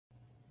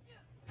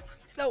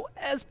So,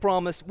 as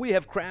promised, we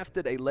have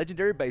crafted a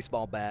legendary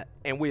baseball bat,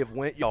 and we have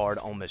went yard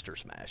on Mr.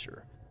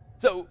 Smasher.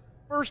 So,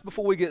 first,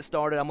 before we get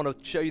started, I'm going to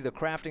show you the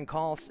crafting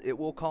costs. It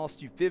will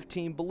cost you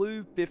 15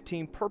 blue,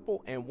 15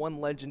 purple, and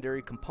 1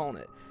 legendary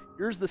component.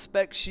 Here's the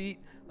spec sheet.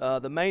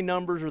 The main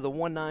numbers are the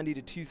 190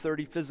 to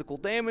 230 physical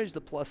damage,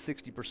 the plus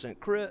 60%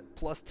 crit,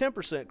 plus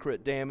 10%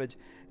 crit damage,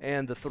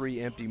 and the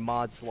 3 empty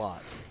mod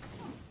slots.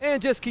 And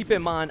just keep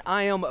in mind,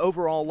 I am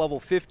overall level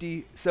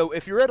 50, so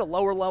if you're at a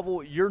lower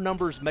level, your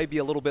numbers may be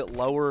a little bit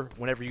lower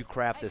whenever you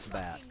craft this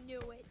bat.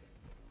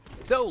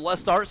 So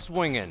let's start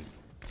swinging.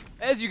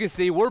 As you can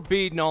see, we're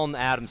beating on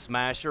Adam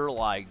Smasher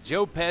like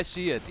Joe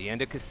Pesci at the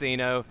end of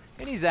Casino,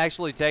 and he's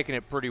actually taking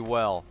it pretty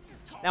well.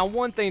 Now,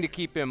 one thing to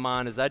keep in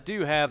mind is I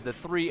do have the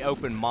 3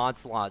 open mod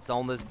slots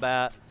on this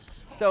bat,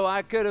 so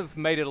I could have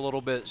made it a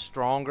little bit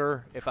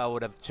stronger if I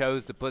would have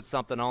chose to put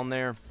something on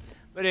there.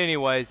 But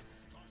anyways,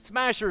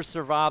 Smasher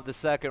survived the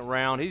second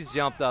round. He's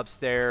jumped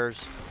upstairs,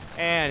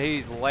 and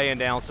he's laying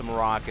down some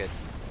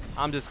rockets.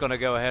 I'm just going to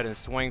go ahead and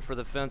swing for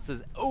the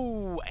fences.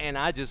 Ooh, and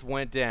I just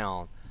went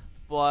down.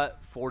 But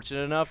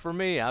fortunate enough for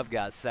me, I've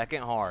got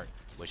second heart,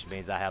 which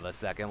means I have a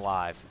second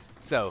life.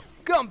 So,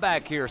 come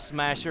back here,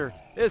 Smasher.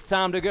 It's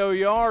time to go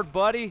yard,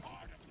 buddy.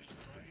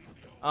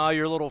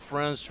 Your little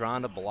friend's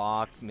trying to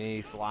block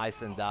me,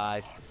 slice and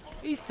dice.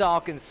 He's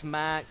talking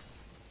smack.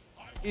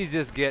 He's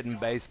just getting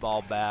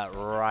baseball bat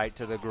right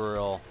to the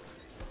grill.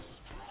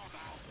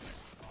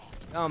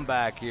 Come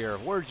back here.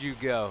 Where'd you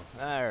go?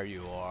 There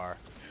you are.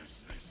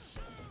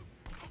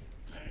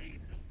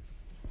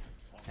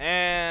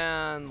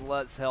 And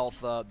let's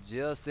health up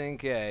just in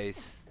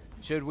case.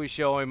 Should we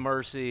show him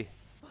mercy?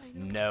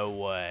 No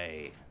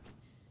way.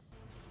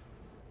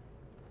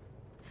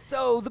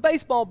 So the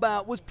baseball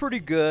bat was pretty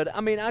good. I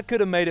mean, I could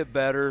have made it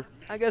better.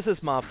 I guess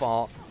it's my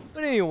fault.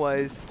 But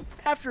anyways,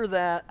 after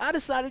that, I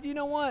decided, you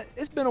know what?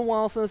 It's been a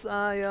while since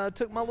I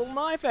took my little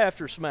knife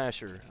after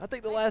Smasher. I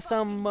think the last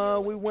time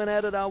we went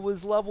at it, I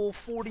was level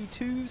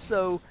 42,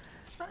 so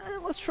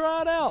let's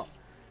try it out.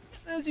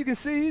 As you can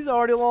see, he's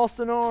already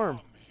lost an arm.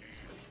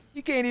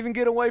 You can't even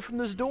get away from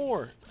this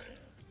door.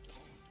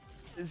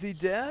 Is he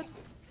dead?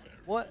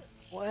 What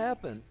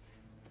happened?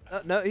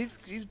 No,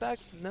 he's back.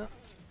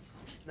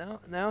 No,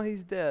 now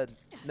he's dead.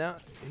 Now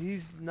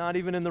he's not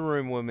even in the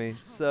room with me.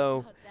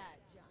 So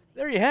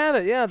there you have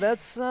it. Yeah,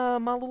 that's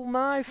my little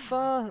knife.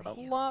 A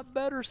lot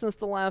better since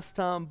the last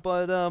time.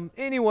 But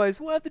anyways,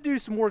 we'll have to do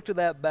some work to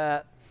that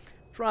bat.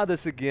 Try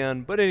this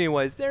again. But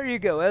anyways, there you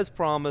go. As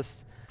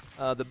promised,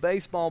 the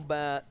baseball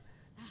bat.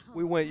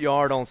 We went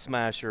yard on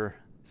Smasher.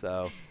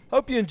 So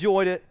hope you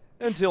enjoyed it.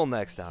 Until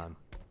next time.